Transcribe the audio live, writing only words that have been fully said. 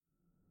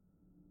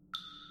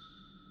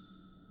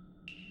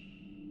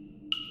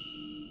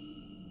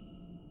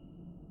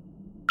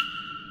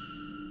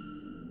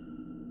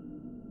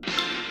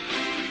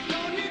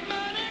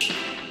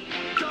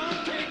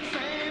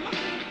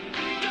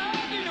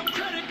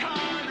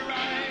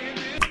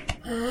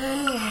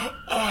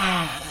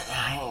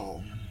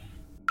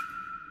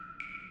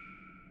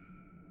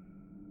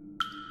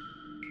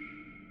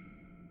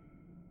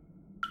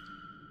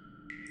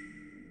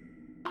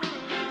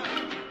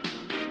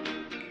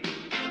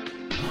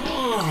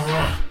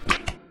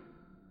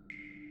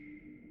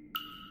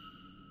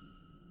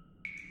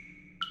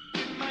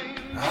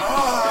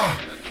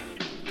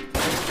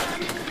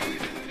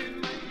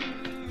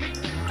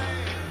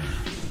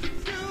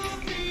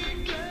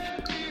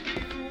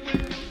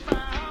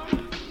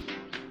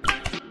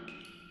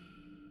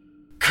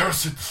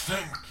accursed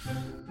thing!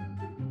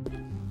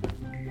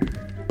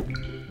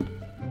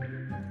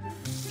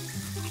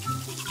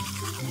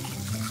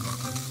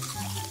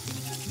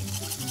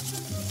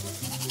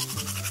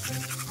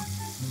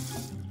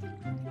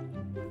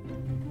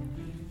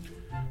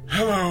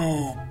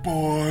 Hello,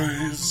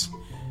 boys.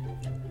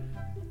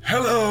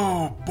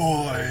 Hello,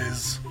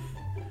 boys.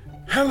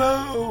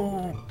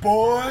 Hello,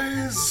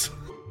 boys.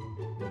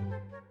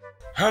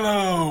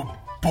 Hello,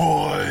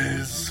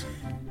 boys.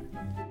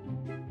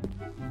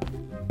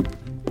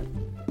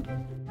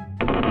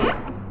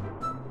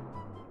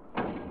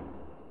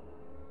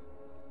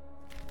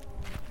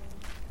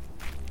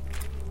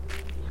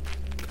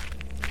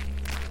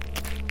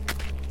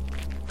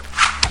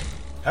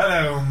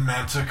 Hello,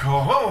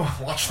 Manticore. Oh,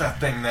 watch that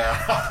thing now.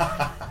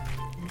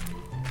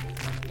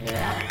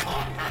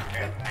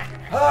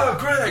 Oh,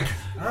 Greg.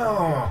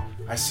 Oh,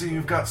 I see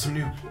you've got some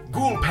new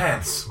ghoul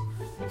pants.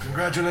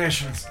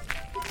 Congratulations.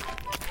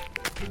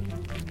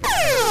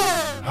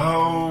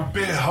 Oh,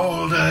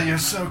 Beholder, you're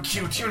so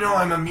cute. You know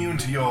I'm immune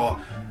to your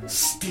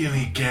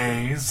steely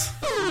gaze.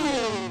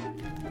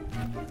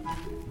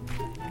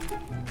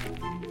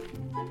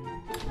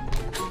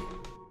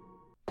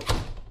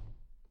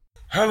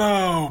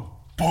 Hello,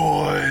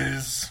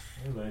 boys.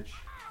 Hey, Lich.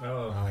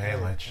 Oh, hey,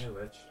 Lich. Hey,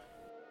 Lich.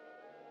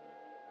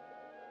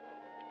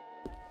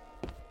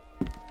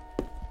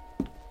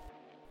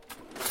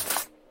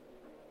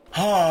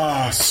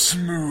 Ah,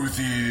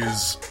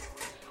 smoothies.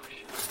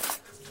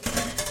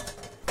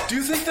 Do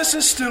you think this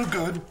is still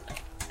good?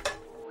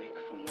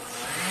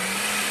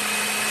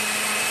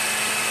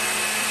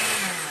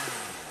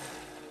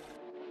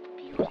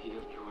 Beauty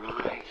of your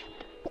eyes.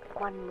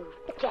 One move,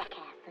 jackass,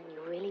 and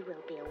you really will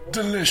be a woman.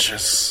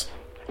 Delicious.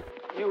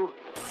 You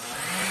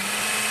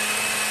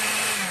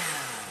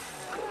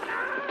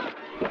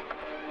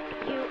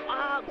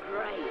are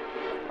great.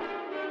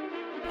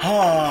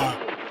 Ah.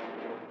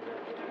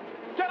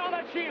 Get on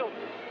that shield!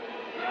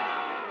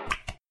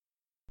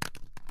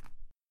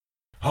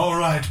 All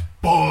right,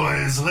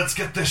 boys, let's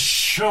get this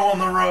show on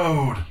the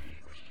road.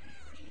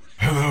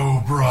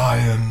 Hello,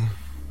 Brian.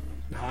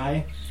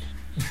 Hi.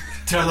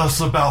 Tell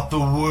us about the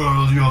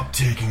world you're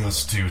taking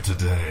us to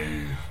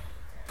today.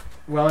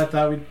 Well, I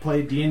thought we'd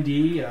play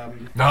D&D.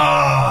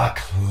 Ah,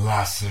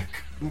 classic.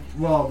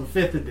 Well, the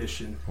 5th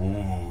edition.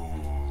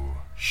 Ooh,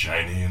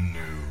 shiny and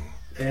new.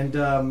 And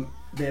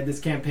they had this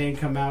campaign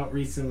come out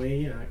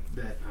recently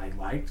that I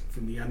liked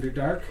from the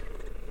Underdark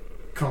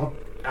called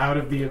Out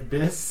of the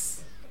Abyss.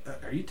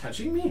 Are you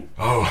touching me?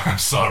 Oh, I'm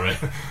sorry.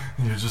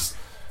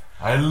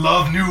 I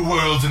love new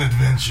worlds and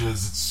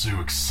adventures. It's so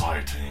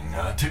exciting.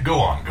 Go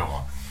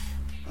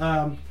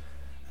on.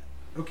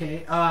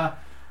 Okay.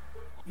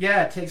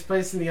 Yeah, it takes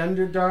place in the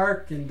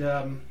Underdark, and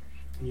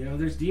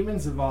there's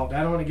demons involved.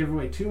 I don't want to give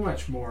away too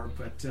much more,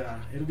 but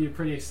it'll be a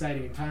pretty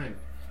exciting time.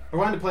 I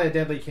wanted to play a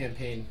deadly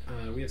campaign.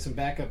 We have some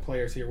backup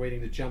players here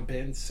waiting to jump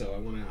in, so I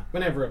want to.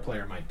 Whenever a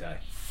player might die.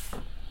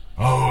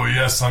 Oh,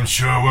 yes, I'm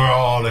sure we're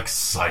all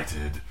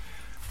excited.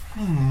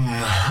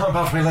 How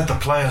about we let the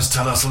players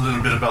tell us a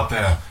little bit about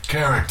their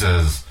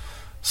characters?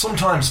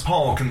 Sometimes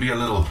Paul can be a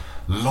little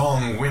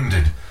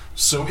long-winded,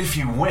 so if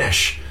you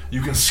wish,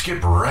 you can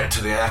skip right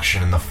to the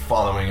action in the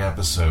following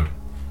episode.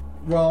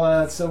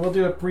 Well, so we'll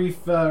do a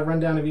brief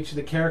rundown of each of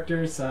the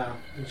characters.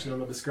 Each of them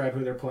will describe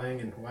who they're playing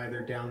and why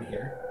they're down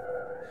here.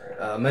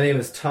 My name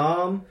is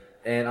Tom,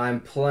 and I'm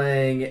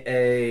playing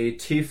a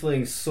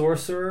tiefling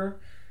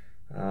sorcerer,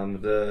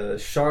 the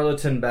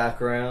charlatan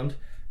background,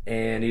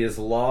 and he is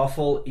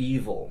lawful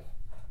evil.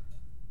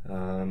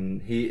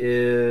 He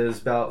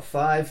is about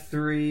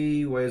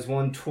 5'3", weighs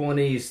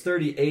 120, he's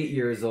 38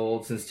 years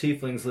old. Since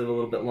tieflings live a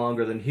little bit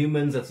longer than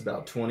humans, that's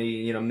about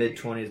 20,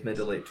 mid-20s, mid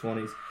to late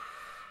 20s.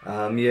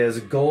 He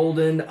has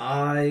golden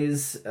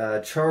eyes,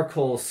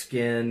 charcoal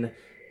skin,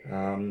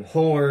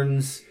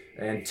 horns,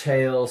 and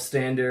tail,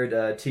 standard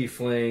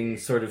tiefling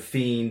sort of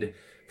fiend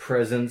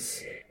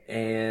presence,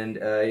 and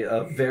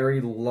a very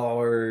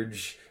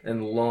large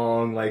and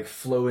long, like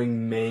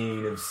flowing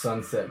mane of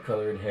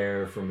sunset-colored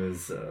hair from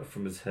his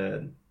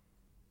head.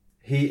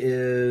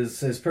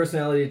 His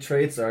personality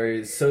traits are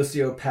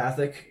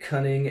sociopathic,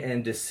 cunning,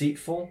 and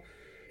deceitful.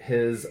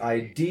 His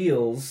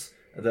ideals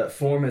that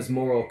form his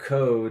moral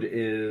code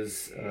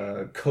is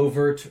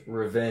covert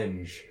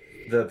revenge.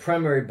 The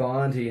primary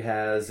bond he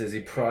has is he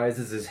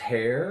prizes his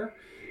hair,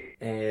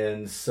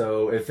 and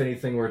so if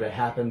anything were to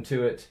happen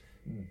to it,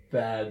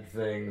 bad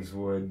things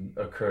would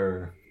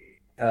occur.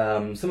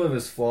 Some of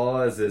his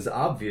flaws is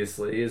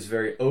obviously is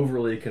very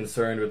overly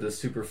concerned with his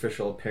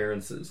superficial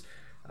appearances.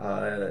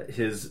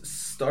 His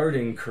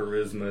starting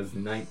charisma is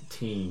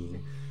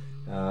 19,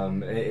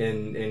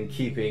 in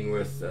keeping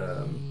with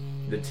the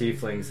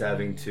tieflings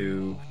having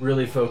to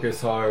really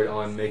focus hard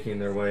on making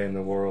their way in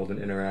the world and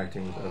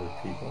interacting with other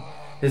people.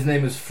 His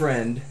name is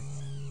Friend.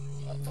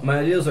 My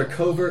ideals are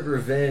covert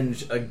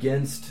revenge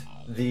against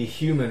the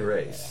human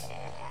race.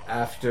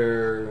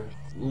 After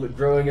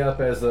growing up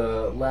as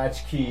a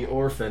latchkey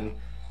orphan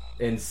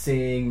and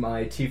seeing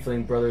my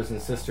tiefling brothers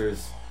and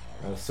sisters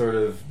sort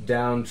of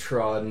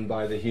downtrodden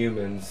by the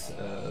humans,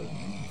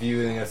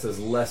 viewing us as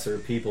lesser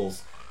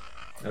peoples.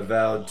 I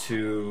vowed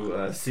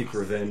to seek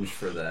revenge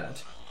for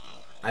that.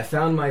 I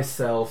found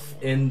myself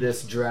in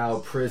this drow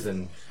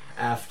prison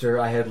after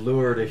I had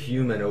lured a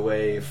human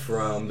away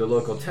from the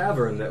local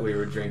tavern that we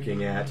were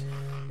drinking at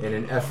in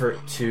an effort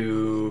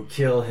to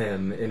kill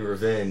him in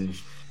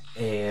revenge.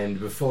 And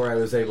before I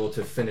was able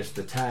to finish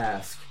the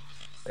task,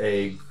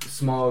 a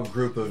small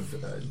group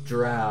of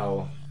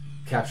drow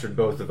captured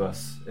both of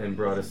us and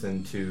brought us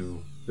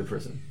into the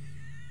prison.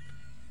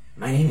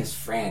 My name is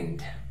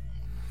Friend.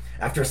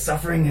 After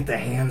suffering at the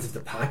hands of the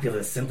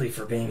populace simply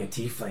for being a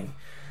tiefling,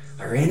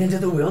 I ran into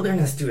the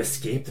wilderness to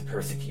escape the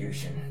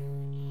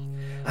persecution.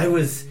 I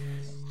was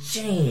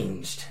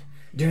changed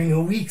during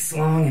a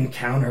weeks-long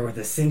encounter with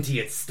a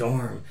sentient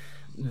storm,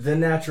 The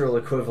natural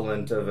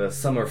equivalent of a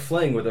summer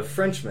fling with a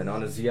Frenchman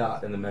on his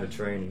yacht in the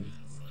Mediterranean.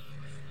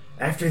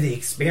 After the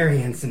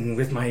experience and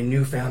with my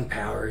newfound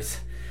powers,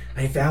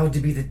 I vowed to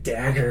be the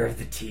dagger of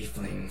the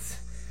tieflings.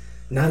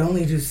 Not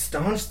only to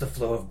staunch the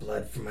flow of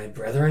blood from my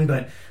brethren,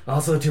 but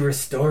also to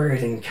restore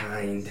it in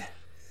kind.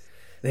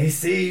 They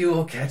say you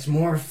will catch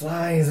more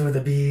flies with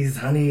a bee's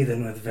honey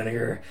than with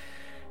vinegar,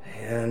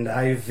 and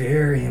I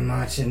very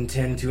much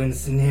intend to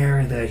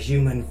ensnare the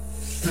human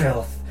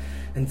filth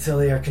until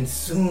they are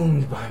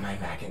consumed by my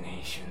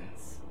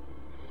machinations.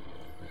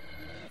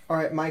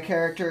 Alright, my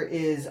character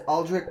is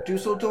Aldrich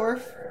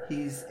Dusseldorf.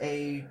 He's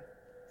a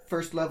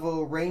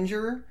first-level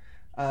ranger.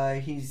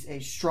 He's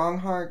a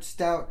strong-heart,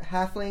 stout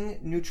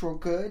halfling, neutral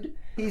good.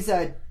 He's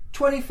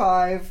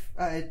 25,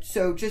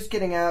 so just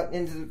getting out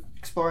into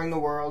exploring the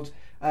world.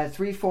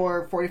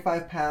 3'4",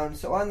 45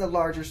 pounds, so on the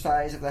larger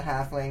size of the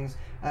halflings,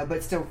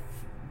 but still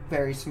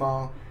very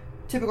small.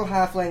 Typical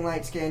halfling,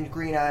 light-skinned,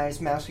 green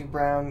eyes, mousy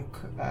brown,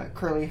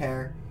 curly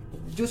hair.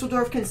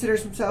 Dusseldorf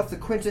considers himself the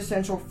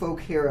quintessential folk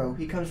hero.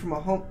 He comes from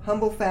a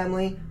humble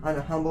family on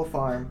a humble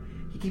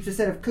farm. He keeps a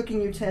set of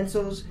cooking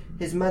utensils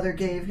his mother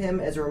gave him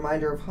as a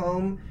reminder of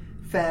home,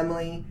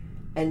 family,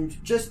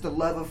 and just the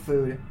love of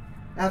food.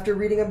 After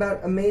reading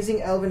about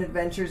amazing elven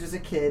adventures as a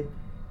kid,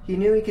 he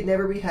knew he could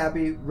never be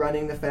happy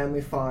running the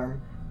family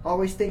farm.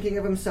 Always thinking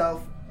of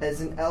himself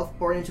as an elf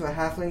born into a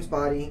halfling's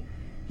body,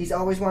 he's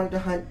always wanted to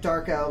hunt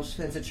dark elves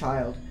since a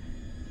child.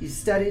 He's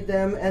studied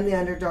them and the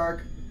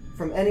Underdark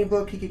from any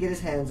book he could get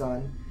his hands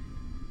on.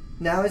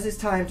 Now is his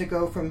time to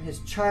go from his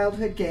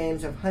childhood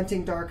games of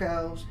hunting dark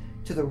elves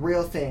to the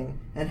real thing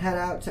and head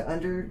out to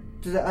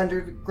the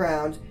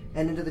underground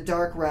and into the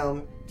dark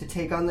realm to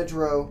take on the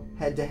Drow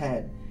head to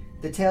head.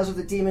 The tales of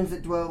the demons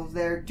that dwell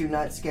there do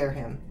not scare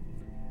him.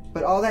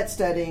 But all that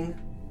studying,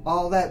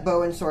 all that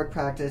bow and sword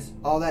practice,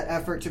 all that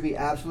effort to be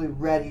absolutely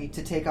ready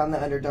to take on the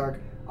Underdark,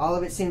 all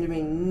of it seemed to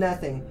mean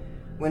nothing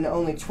when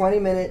only 20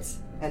 minutes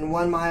and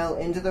 1 mile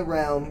into the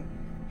realm,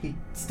 he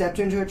stepped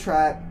into a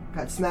trap,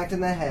 got smacked in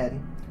the head.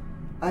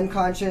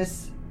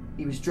 Unconscious,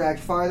 he was dragged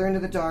farther into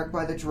the dark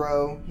by the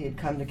Drow he had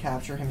come to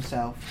capture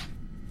himself.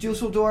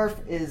 Dusseldorf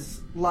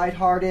is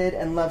lighthearted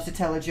and loves to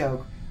tell a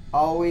joke,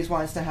 always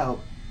wants to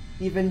help,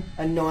 even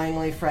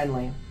annoyingly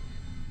friendly.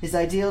 His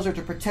ideals are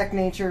to protect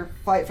nature,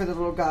 fight for the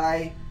little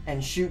guy,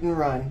 and shoot and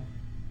run.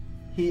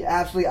 He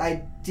absolutely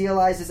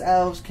idealizes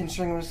elves,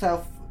 considering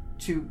himself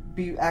to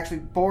be actually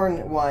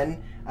born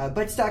one,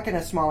 but stuck in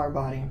a smaller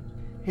body.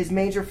 His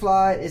major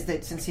flaw is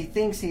that since he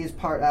thinks he is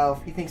part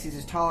elf, he thinks he's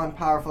as tall and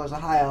powerful as a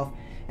high elf,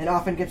 and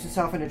often gets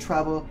himself into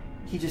trouble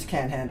he just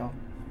can't handle.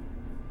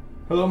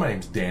 Hello, my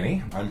name's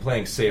Danny. I'm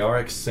playing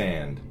Searik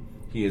Sand.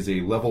 He is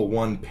a level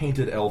 1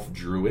 painted elf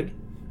druid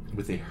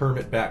with a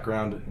hermit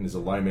background, and his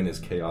alignment is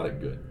chaotic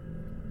good.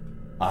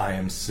 I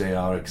am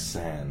Searik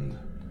Sand.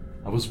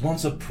 I was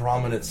once a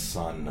prominent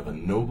son of a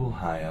noble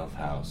high elf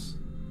house.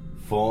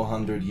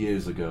 400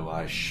 years ago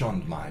I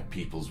shunned my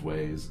people's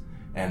ways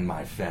and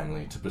my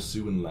family to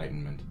pursue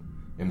enlightenment,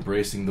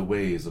 embracing the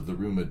ways of the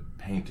rumored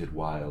painted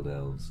wild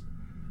elves,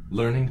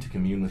 learning to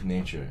commune with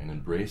nature and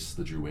embrace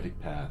the druidic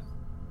path.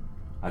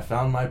 I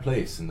found my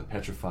place in the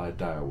petrified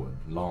Direwood,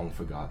 long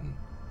forgotten.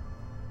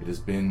 It has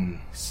been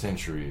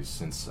centuries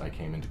since I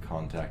came into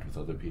contact with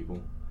other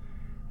people,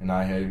 and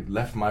I had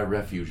left my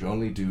refuge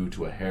only due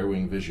to a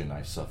harrowing vision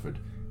I suffered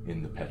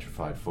in the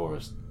petrified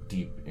forest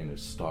deep in a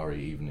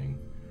starry evening.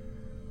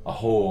 A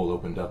hole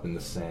opened up in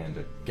the sand,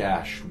 a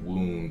gashed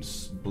wound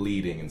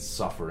bleeding and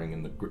suffering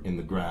in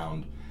the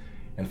ground,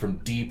 and from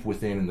deep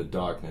within in the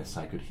darkness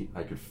I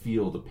could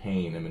feel the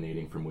pain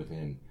emanating from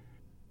within.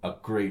 A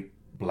great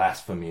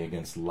blasphemy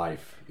against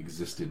life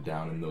existed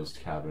down in those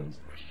caverns.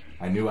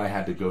 I knew I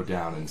had to go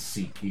down and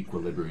seek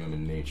equilibrium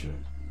in nature.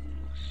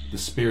 The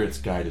spirits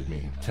guided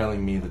me,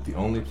 telling me that the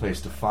only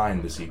place to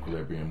find this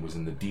equilibrium was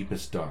in the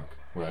deepest dark,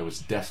 where I was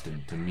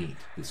destined to meet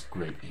this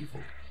great evil.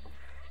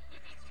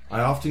 I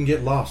often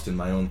get lost in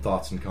my own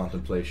thoughts and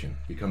contemplation,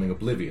 becoming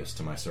oblivious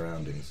to my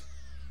surroundings.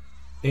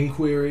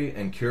 Inquiry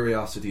and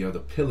curiosity are the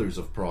pillars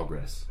of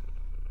progress.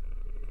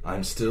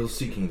 I'm still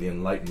seeking the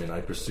enlightenment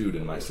I pursued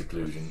in my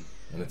seclusion,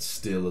 and it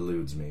still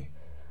eludes me.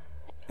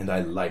 And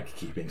I like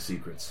keeping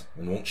secrets,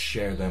 and won't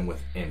share them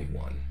with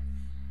anyone.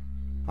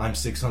 I'm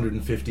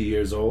 650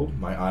 years old.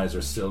 My eyes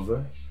are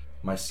silver.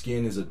 My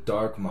skin is a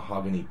dark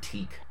mahogany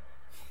teak.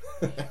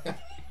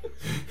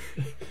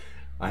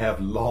 I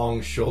have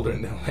long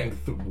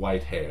shoulder-length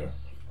white hair.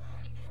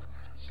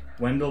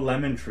 Wendell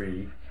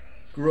Lemontree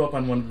grew up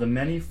on one of the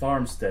many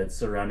farmsteads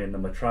surrounding the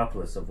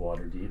metropolis of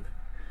Waterdeep.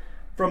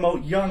 From a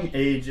young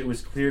age, it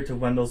was clear to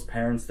Wendell's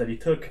parents that he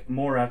took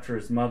more after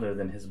his mother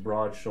than his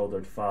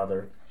broad-shouldered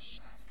father.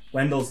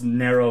 Wendell's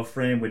narrow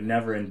frame would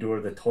never endure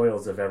the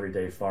toils of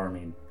everyday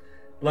farming.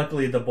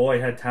 Luckily, the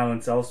boy had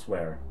talents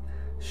elsewhere.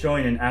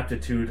 Showing an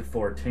aptitude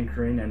for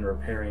tinkering and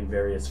repairing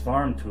various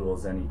farm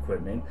tools and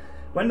equipment,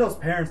 Wendell's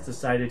parents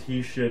decided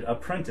he should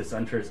apprentice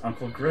under his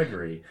Uncle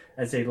Gregory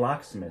as a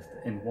locksmith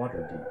in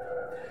Waterdeep.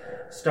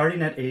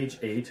 Starting at age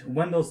 8,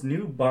 Wendell's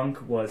new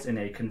bunk was in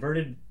a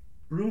converted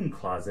broom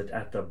closet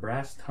at the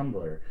Brass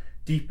Tumbler,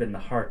 deep in the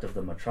heart of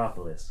the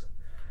metropolis.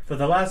 For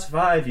the last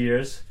 5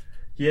 years,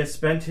 he has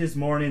spent his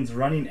mornings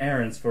running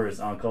errands for his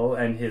uncle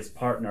and his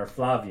partner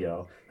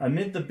Flavio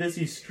amid the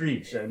busy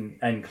streets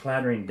and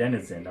clattering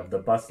denizen of the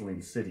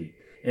bustling city.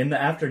 In the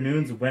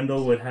afternoons,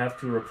 Wendell would have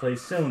to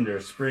replace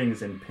cylinders,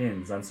 springs, and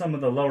pins on some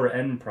of the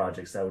lower-end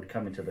projects that would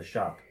come into the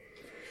shop.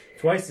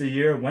 Twice a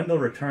year, Wendell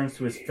returns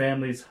to his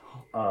family's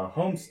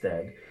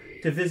homestead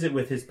to visit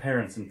with his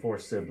parents and 4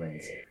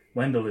 siblings.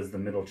 Wendell is the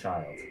middle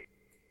child.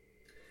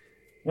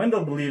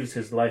 Wendell believes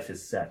his life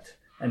is set,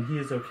 and he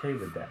is okay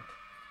with that.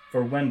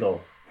 For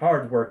Wendell,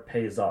 hard work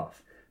pays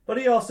off, but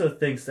he also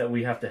thinks that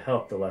we have to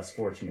help the less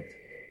fortunate.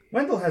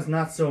 Wendell has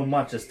not so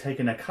much as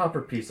taken a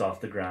copper piece off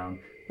the ground,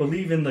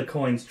 believing the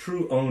coin's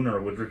true owner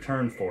would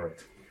return for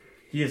it.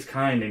 He is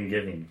kind and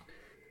giving.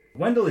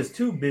 Wendell is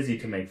too busy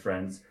to make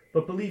friends,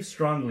 but believes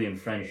strongly in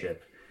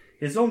friendship.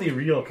 His only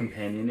real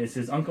companion is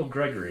his Uncle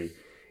Gregory,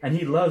 and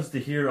he loves to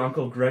hear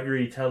Uncle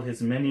Gregory tell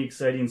his many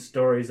exciting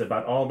stories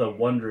about all the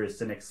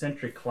wondrous and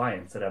eccentric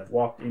clients that have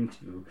walked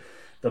into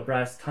the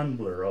Brass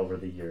Tumbler over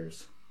the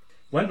years.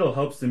 Wendell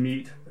hopes to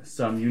meet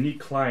some unique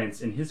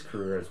clients in his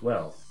career as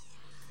well.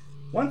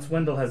 Once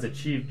Wendell has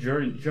achieved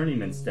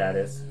journeyman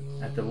status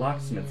at the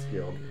Locksmiths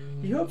Guild,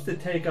 he hopes to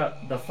take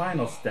up the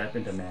final step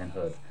into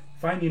manhood,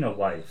 finding a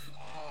wife.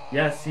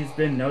 Yes, he's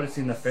been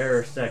noticing the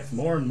fairer sex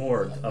more and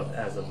more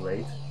as of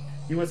late.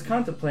 He was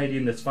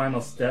contemplating this final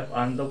step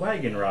on the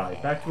wagon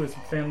ride back to his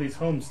family's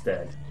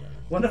homestead.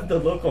 One of the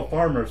local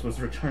farmers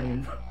was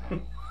returning...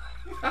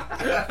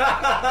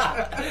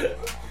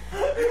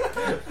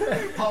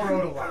 Paul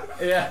wrote a lot.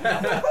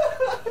 Yeah.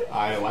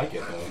 I like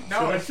it,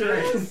 though. No, Should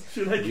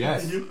I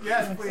Yes. continue?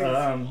 Yes, please.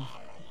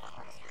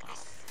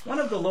 One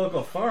of the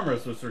local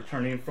farmers was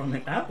returning from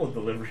an apple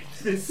delivery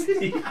to the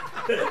city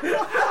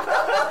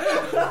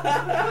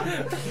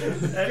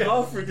and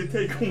offered to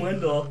take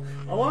Wendell,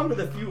 along with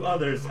a few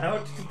others,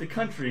 out to the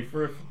country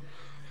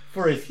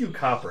for a few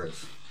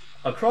coppers.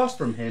 Across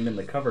from him in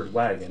the covered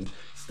wagon,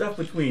 stuffed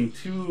between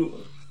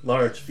 2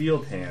 large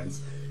field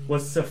hands,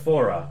 was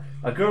Sephora,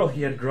 a girl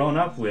he had grown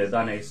up with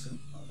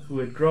who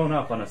had grown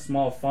up on a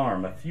small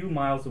farm a few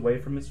miles away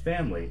from his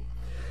family.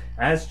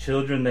 As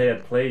children, they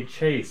had played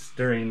chase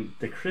during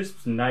the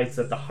crisp nights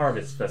at the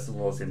harvest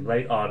festivals in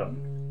late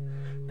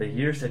autumn. The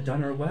years had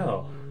done her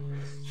well.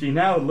 She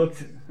now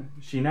looked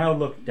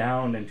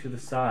down and to the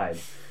side.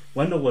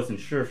 Wendell wasn't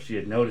sure if she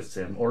had noticed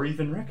him or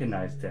even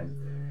recognized him.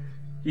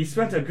 He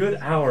spent a good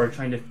hour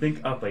trying to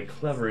think up a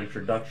clever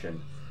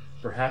introduction.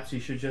 Perhaps he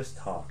should just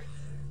talk.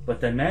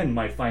 But the men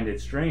might find it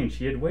strange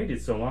he had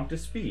waited so long to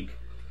speak.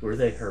 Were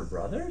they her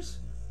brothers?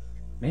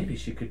 Maybe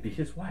she could be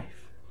his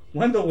wife.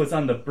 Wendell was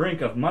on the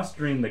brink of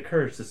mustering the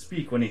courage to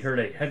speak when he heard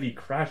a heavy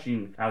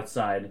crashing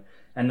outside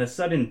and the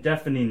sudden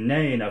deafening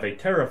neighing of a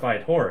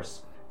terrified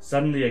horse.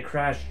 Suddenly a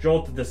crash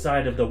jolted the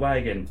side of the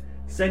wagon,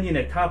 sending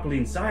it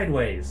toppling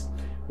sideways.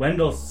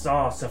 Wendell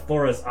saw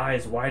Sephora's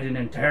eyes widen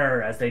in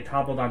terror as they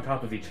toppled on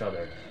top of each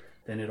other.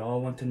 Then it all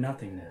went to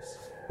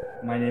nothingness.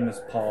 My name is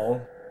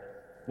Paul.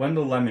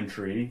 Wendell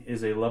Lemontree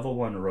is a level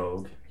 1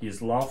 rogue. He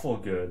is lawful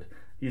good.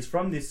 He is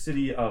from the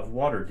city of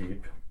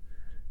Waterdeep.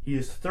 He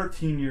is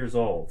 13 years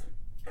old.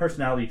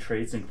 Personality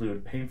traits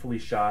include painfully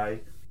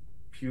shy,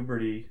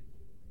 puberty.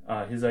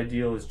 His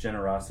ideal is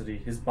generosity.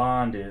 His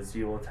bond is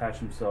he will attach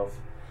himself.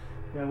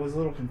 I was a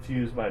little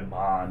confused by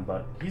bond,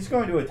 but he's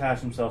going to attach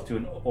himself to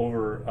an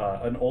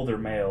older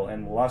male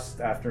and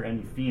lust after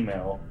any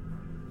female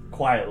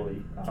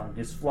quietly.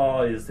 His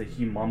flaw is that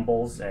he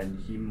mumbles and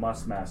he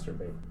must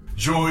masturbate.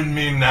 Join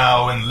me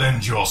now and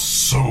lend your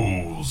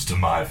souls to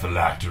my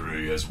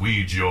phylactery as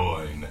we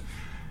join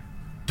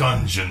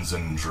Dungeons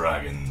and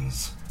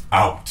Dragons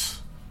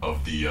out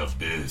of the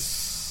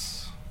abyss.